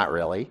tomorrow. Not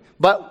really,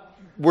 but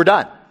we're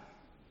done.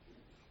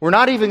 We're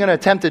not even going to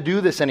attempt to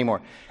do this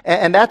anymore.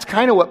 And that's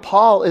kind of what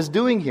Paul is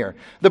doing here.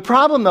 The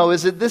problem, though,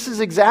 is that this is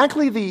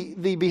exactly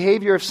the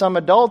behavior of some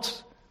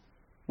adults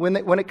when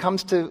it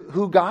comes to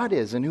who God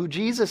is and who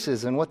Jesus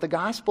is and what the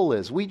gospel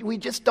is. We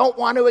just don't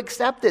want to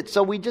accept it,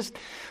 so we just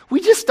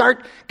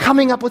start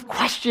coming up with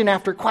question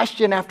after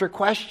question after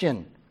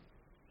question.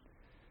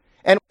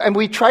 And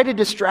we try to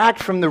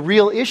distract from the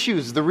real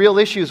issues,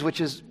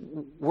 which is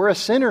we're a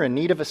sinner in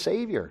need of a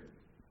Savior.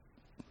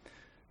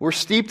 We're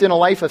steeped in a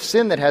life of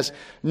sin that has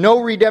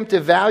no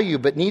redemptive value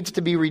but needs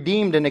to be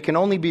redeemed, and it can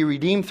only be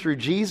redeemed through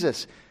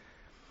Jesus.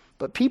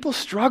 But people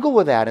struggle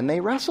with that and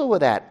they wrestle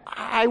with that.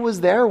 I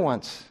was there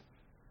once.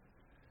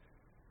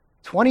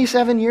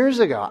 27 years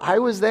ago, I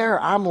was there.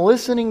 I'm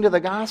listening to the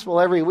gospel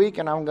every week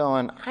and I'm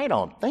going, I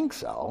don't think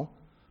so.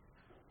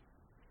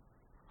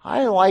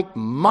 I like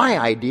my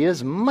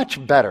ideas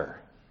much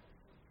better.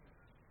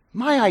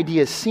 My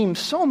ideas seem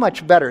so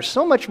much better,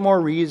 so much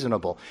more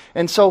reasonable.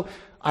 And so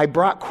I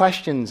brought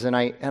questions and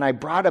I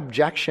brought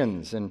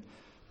objections. And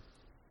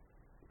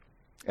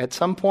at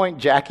some point,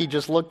 Jackie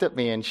just looked at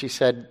me and she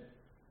said,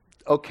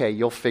 okay,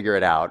 you'll figure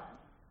it out.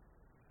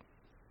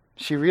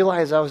 She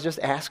realized I was just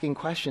asking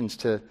questions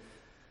to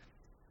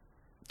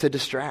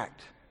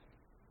distract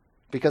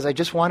because I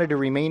just wanted to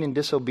remain in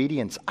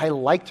disobedience. I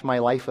liked my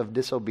life of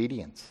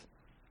disobedience.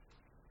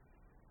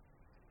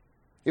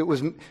 It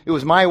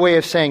was my way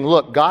of saying,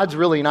 look, God's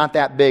really not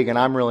that big and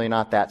I'm really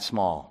not that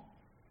small.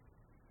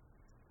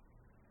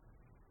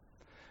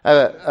 I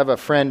have a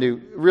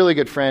friend, really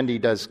good friend, he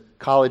does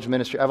college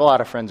ministry. I have a lot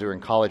of friends who are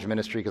in college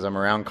ministry because I'm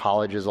around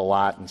colleges a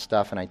lot and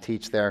stuff and I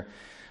teach there.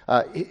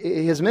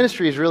 His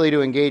ministry is really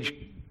to engage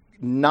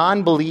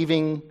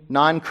non-believing,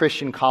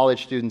 non-Christian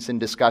college students in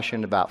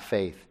discussion about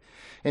faith.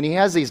 And he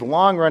has these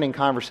long-running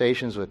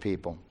conversations with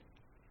people.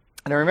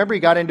 And I remember he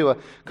got into a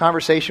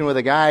conversation with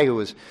a guy who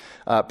was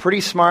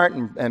pretty smart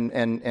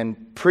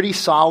and pretty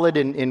solid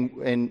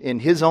in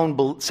his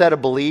own set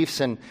of beliefs.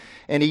 And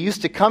he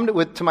used to come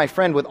to my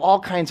friend with all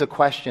kinds of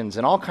questions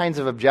and all kinds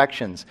of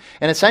objections.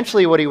 And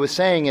essentially what he was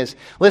saying is,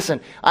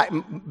 listen,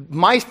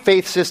 my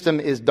faith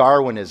system is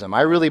Darwinism.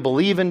 I really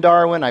believe in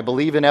Darwin. I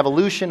believe in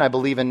evolution. I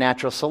believe in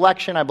natural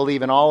selection. I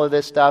believe in all of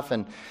this stuff.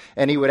 And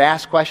he would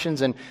ask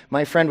questions, and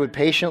my friend would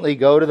patiently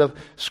go to the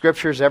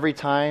scriptures every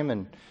time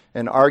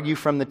and argue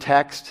from the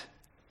text.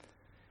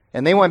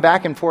 And they went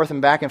back and forth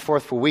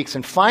for weeks.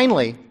 And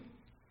finally,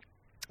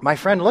 my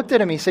friend looked at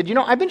him. He said,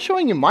 I've been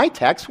showing you my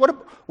text.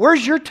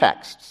 Where's your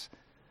texts?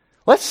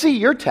 Let's see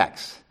your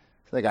texts.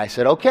 The guy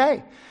said,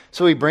 okay.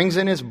 So he brings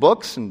in his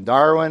books and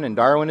Darwin and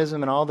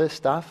Darwinism and all this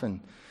stuff.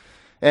 And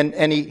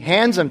he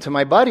hands them to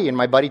my buddy. And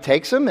my buddy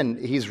takes them. And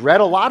he's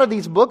read a lot of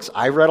these books.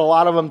 I read a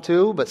lot of them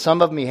too. But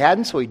some of them he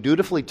hadn't. So he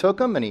dutifully took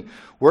them. And he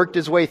worked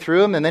his way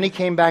through them. And then he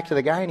came back to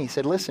the guy and he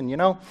said, listen,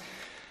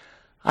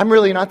 I'm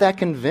really not that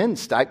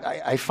convinced.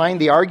 I find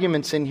the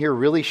arguments in here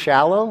really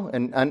shallow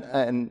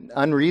and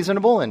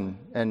unreasonable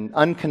and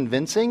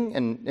unconvincing.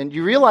 And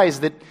you realize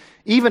that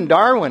even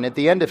Darwin, at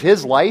the end of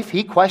his life,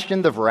 he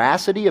questioned the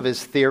veracity of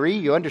his theory.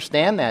 You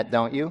understand that,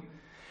 don't you?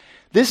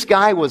 This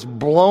guy was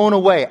blown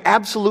away,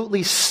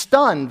 absolutely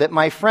stunned that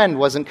my friend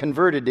wasn't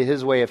converted to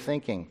his way of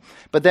thinking.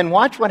 But then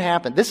watch what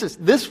happened.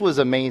 This was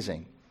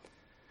amazing.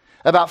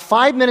 About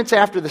 5 minutes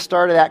after the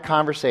start of that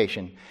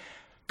conversation,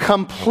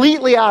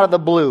 completely out of the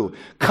blue,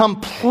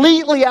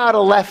 completely out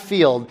of left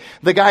field,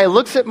 the guy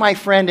looks at my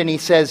friend and he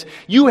says,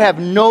 you have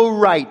no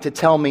right to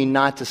tell me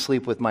not to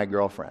sleep with my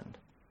girlfriend.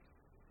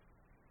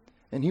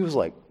 And he was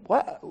like,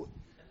 what?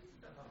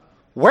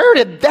 Where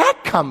did that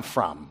come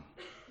from?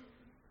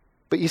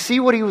 But you see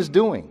what he was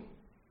doing?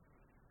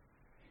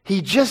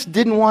 He just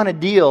didn't want to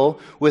deal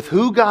with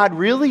who God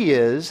really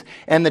is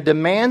and the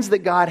demands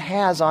that God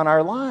has on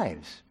our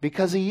lives,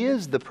 because he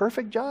is the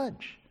perfect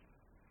judge.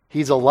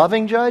 He's a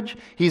loving judge,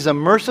 he's a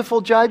merciful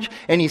judge,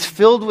 and he's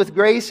filled with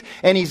grace,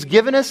 and he's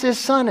given us his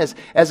son as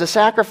a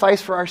sacrifice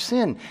for our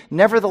sin.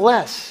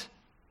 Nevertheless,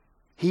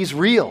 he's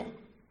real.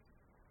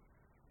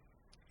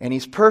 And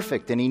he's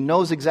perfect, and he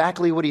knows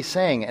exactly what he's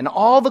saying. And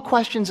all the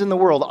questions in the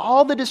world,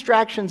 all the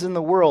distractions in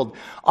the world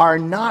are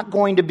not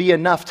going to be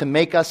enough to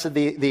make us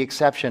the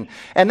exception.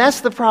 And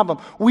that's the problem.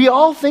 We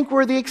all think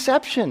we're the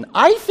exception.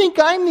 I think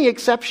I'm the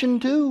exception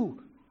too.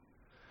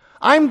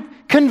 I'm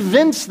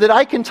convinced that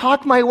I can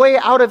talk my way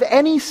out of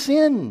any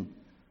sin.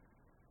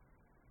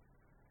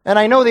 And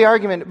I know the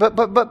argument,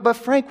 but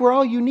Frank, we're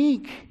all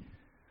unique.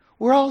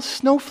 We're all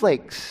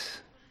snowflakes.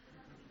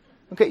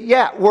 Okay,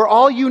 yeah, we're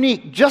all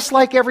unique, just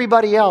like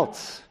everybody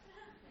else.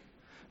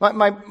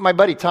 My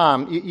buddy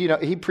Tom,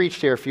 he preached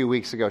here a few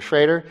weeks ago,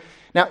 Schrader.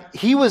 Now,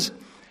 he was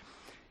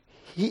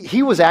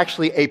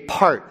actually a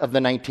part of the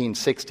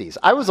 1960s.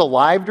 I was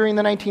alive during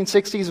the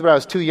 1960s, but I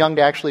was too young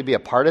to actually be a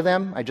part of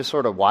them. I just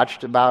sort of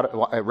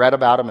read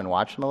about them and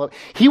watched them a little.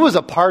 He was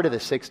a part of the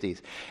 60s.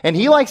 And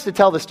he likes to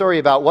tell the story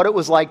about what it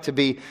was like to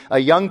be a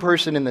young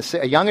person,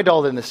 a young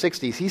adult in the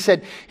 60s. He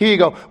said, here you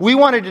go, we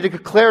wanted to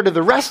declare to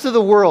the rest of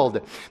the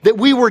world that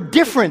we were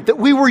different, that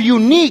we were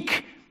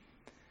unique,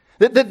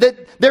 that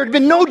there had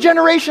been no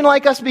generation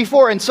like us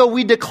before. And so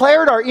we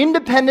declared our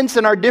independence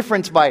and our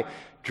difference by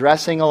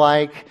dressing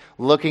alike,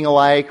 looking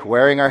alike,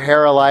 wearing our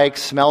hair alike,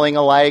 smelling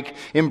alike,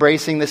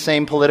 embracing the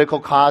same political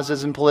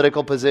causes and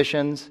political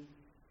positions.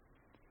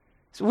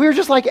 So we were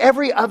just like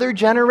every other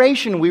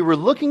generation. We were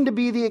looking to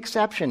be the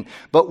exception,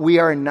 but we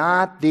are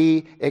not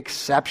the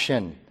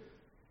exception.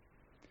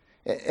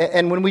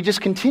 And when we just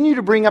continue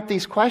to bring up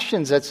these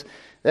questions,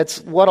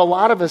 that's what a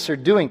lot of us are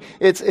doing.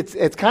 It's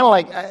kind of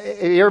like,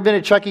 have you ever been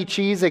to Chuck E.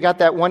 Cheese? They got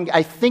that one,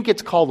 I think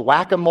it's called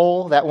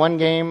Whack-A-Mole, that one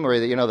game where,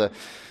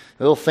 the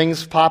Little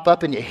things pop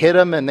up and you hit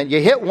them, and then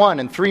you hit one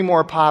and 3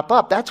 more pop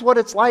up. That's what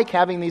it's like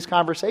having these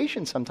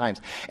conversations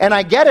sometimes. And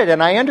I get it,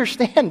 and I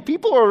understand.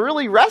 People are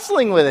really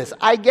wrestling with this.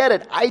 I get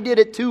it. I did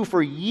it too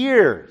for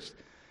years.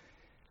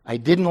 I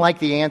didn't like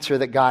the answer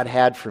that God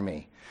had for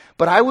me.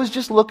 But I was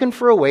just looking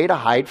for a way to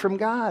hide from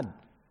God. I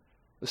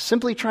was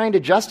simply trying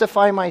to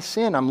justify my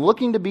sin. I'm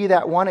looking to be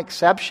that one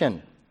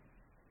exception.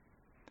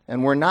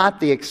 And we're not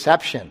the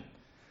exception.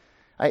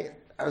 I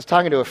was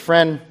talking to a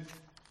friend.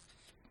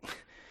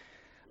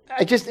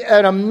 I have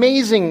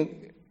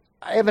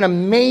an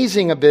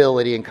amazing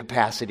ability and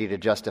capacity to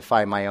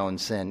justify my own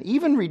sin.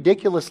 Even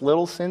ridiculous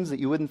little sins that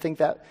you wouldn't think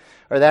that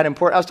are that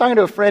important. I was talking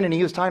to a friend, and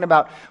he was talking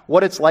about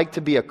what it's like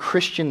to be a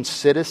Christian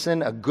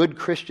citizen, a good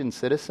Christian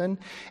citizen.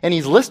 And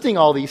he's listing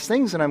all these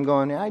things, and I'm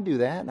going, yeah, I do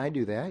that, and I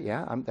do that,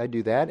 yeah, I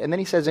do that. And then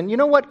he says, and you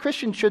know what?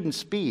 Christians shouldn't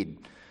speed.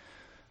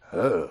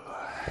 Oh.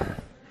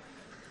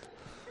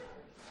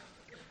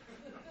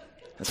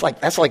 That's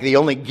like the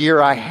only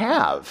gear I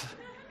have.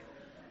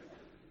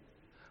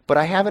 But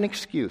I have an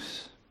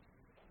excuse.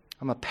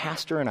 I'm a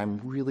pastor and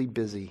I'm really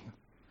busy.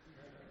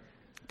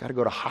 Got to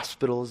go to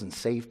hospitals and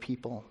save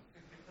people.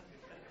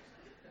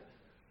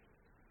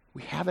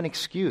 We have an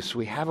excuse.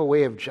 We have a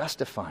way of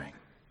justifying.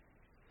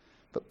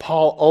 But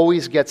Paul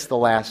always gets the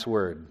last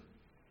word.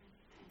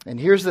 And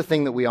here's the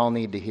thing that we all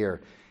need to hear.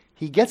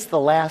 He gets the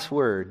last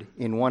word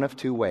in one of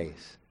 2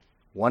 ways.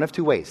 One of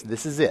 2 ways.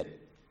 This is it.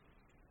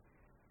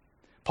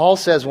 Paul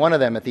says one of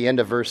them at the end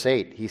of verse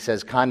 8. He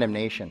says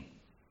condemnation.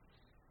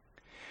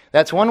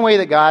 That's one way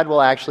that God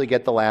will actually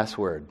get the last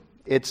word.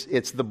 It's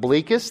the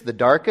bleakest, the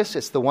darkest.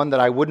 It's the one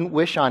that I wouldn't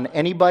wish on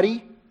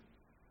anybody,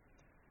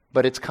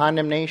 but it's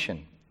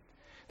condemnation.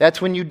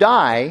 That's when you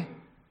die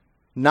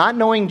not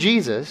knowing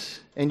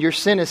Jesus and your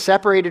sin is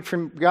separated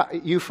from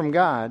you from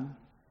God.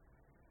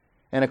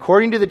 And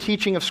according to the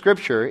teaching of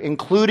Scripture,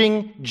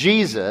 including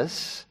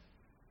Jesus,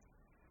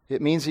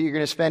 it means that you're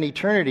going to spend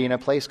eternity in a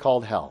place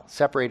called hell,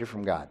 separated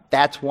from God.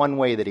 That's one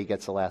way that he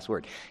gets the last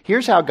word.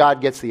 Here's how God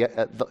gets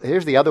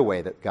here's the other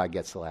way that God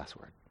gets the last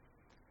word.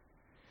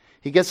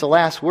 He gets the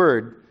last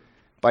word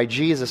by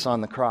Jesus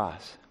on the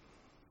cross.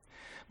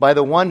 By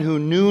the one who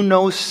knew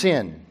no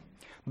sin,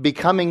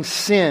 becoming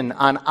sin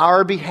on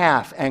our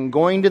behalf and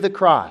going to the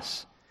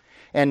cross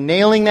and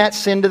nailing that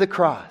sin to the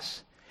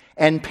cross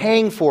and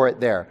paying for it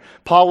there.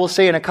 Paul will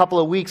say in a couple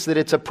of weeks that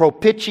it's a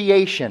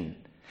propitiation.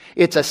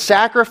 It's a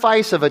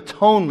sacrifice of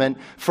atonement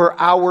for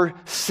our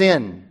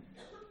sin.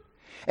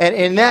 And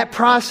in that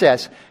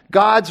process,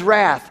 God's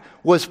wrath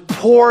was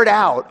poured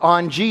out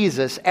on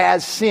Jesus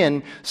as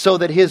sin so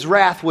that his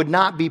wrath would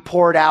not be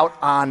poured out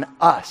on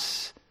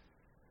us.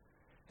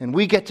 And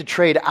we get to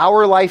trade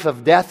our life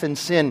of death and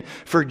sin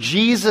for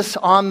Jesus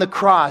on the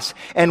cross,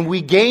 and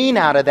we gain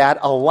out of that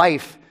a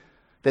life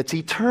that's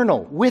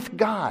eternal with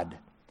God.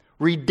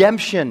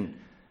 Redemption,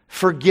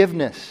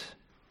 forgiveness.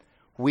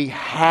 We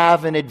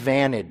have an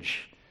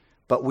advantage,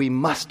 but we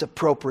must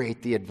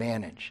appropriate the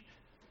advantage.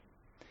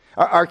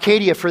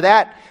 Arcadia,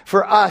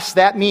 for us,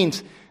 that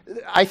means,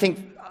 I think,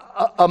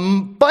 a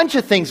bunch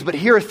of things, but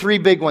here are 3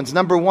 big ones.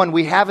 Number 1,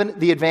 we have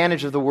the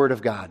advantage of the Word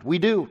of God. We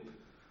do.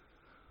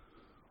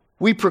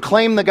 We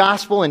proclaim the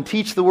gospel and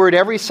teach the Word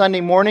every Sunday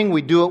morning.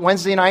 We do it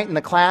Wednesday night in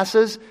the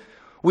classes.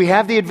 We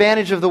have the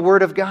advantage of the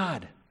Word of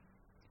God.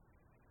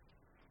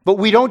 But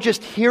we don't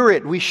just hear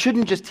it. We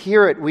shouldn't just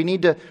hear it. We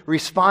need to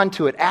respond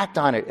to it, act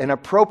on it, and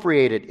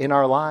appropriate it in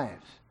our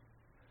lives.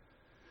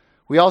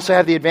 We also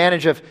have the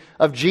advantage of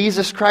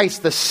Jesus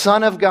Christ, the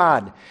Son of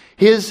God.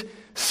 His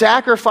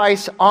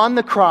sacrifice on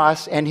the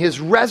cross and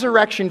his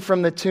resurrection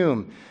from the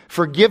tomb.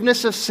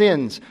 Forgiveness of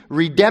sins,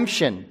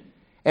 redemption,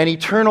 and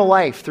eternal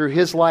life through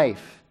his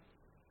life.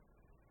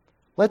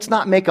 Let's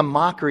not make a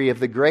mockery of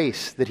the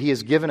grace that he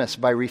has given us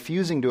by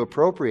refusing to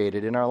appropriate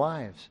it in our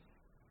lives.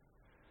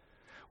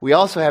 We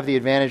also have the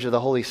advantage of the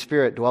Holy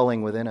Spirit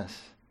dwelling within us.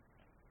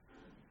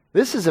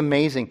 This is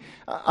amazing.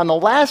 On the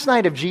last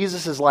night of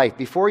Jesus' life,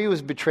 before he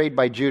was betrayed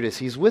by Judas,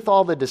 he's with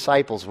all the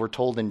disciples, we're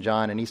told in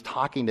John, and he's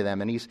talking to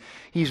them, and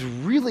he's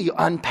really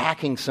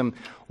unpacking some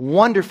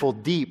wonderful,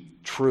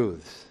 deep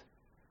truths.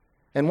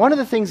 And one of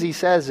the things he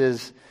says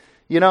is,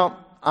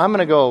 I'm going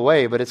to go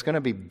away, but it's going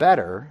to be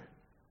better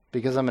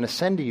because I'm going to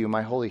send to you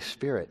my Holy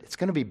Spirit. It's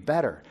going to be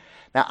better.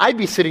 Now, I'd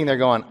be sitting there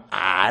going,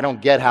 I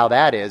don't get how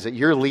that is. That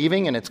you're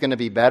leaving and it's going to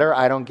be better?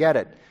 I don't get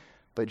it.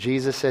 But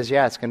Jesus says,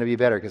 yeah, it's going to be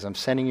better because I'm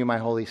sending you my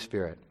Holy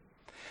Spirit.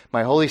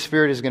 My Holy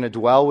Spirit is going to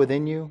dwell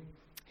within you.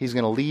 He's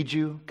going to lead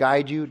you,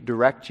 guide you,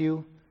 direct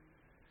you.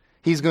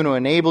 He's going to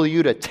enable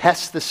you to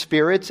test the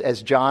spirits,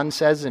 as John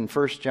says in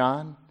 1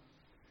 John.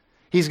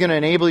 He's going to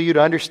enable you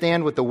to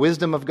understand what the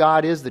wisdom of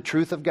God is, the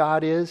truth of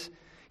God is.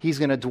 He's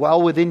going to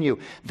dwell within you.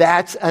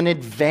 That's an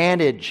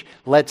advantage.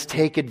 Let's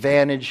take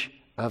advantage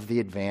of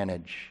the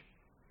advantage.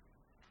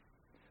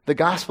 The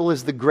gospel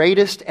is the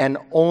greatest and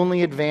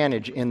only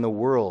advantage in the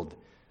world.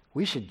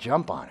 We should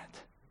jump on it.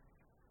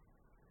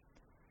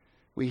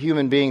 We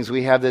human beings,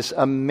 we have this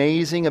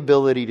amazing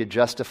ability to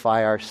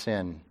justify our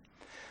sin.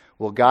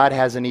 Well, God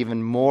has an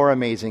even more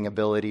amazing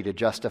ability to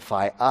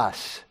justify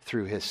us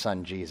through his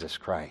Son, Jesus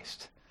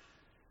Christ.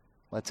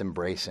 Let's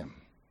embrace him.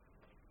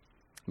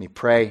 Let me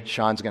pray.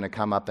 Sean's going to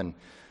come up and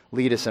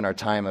lead us in our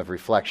time of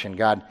reflection.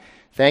 God,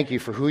 thank you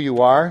for who you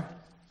are.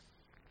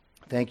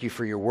 Thank you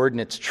for your word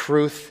and its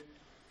truth.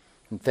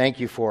 And thank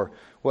you for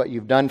what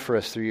you've done for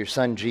us through your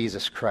Son,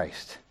 Jesus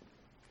Christ.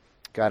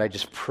 God, I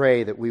just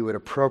pray that we would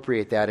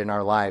appropriate that in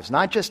our lives.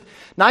 Not just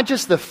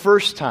the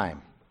first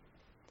time.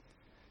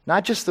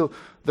 Not just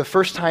the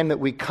first time that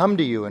we come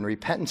to you in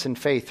repentance and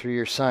faith through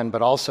your Son,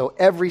 but also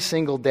every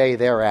single day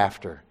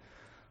thereafter.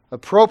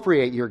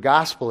 Appropriate your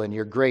gospel and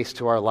your grace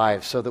to our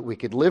lives so that we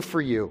could live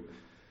for you,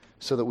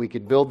 so that we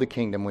could build the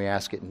kingdom. We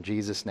ask it in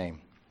Jesus'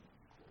 name.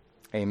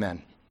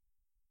 Amen.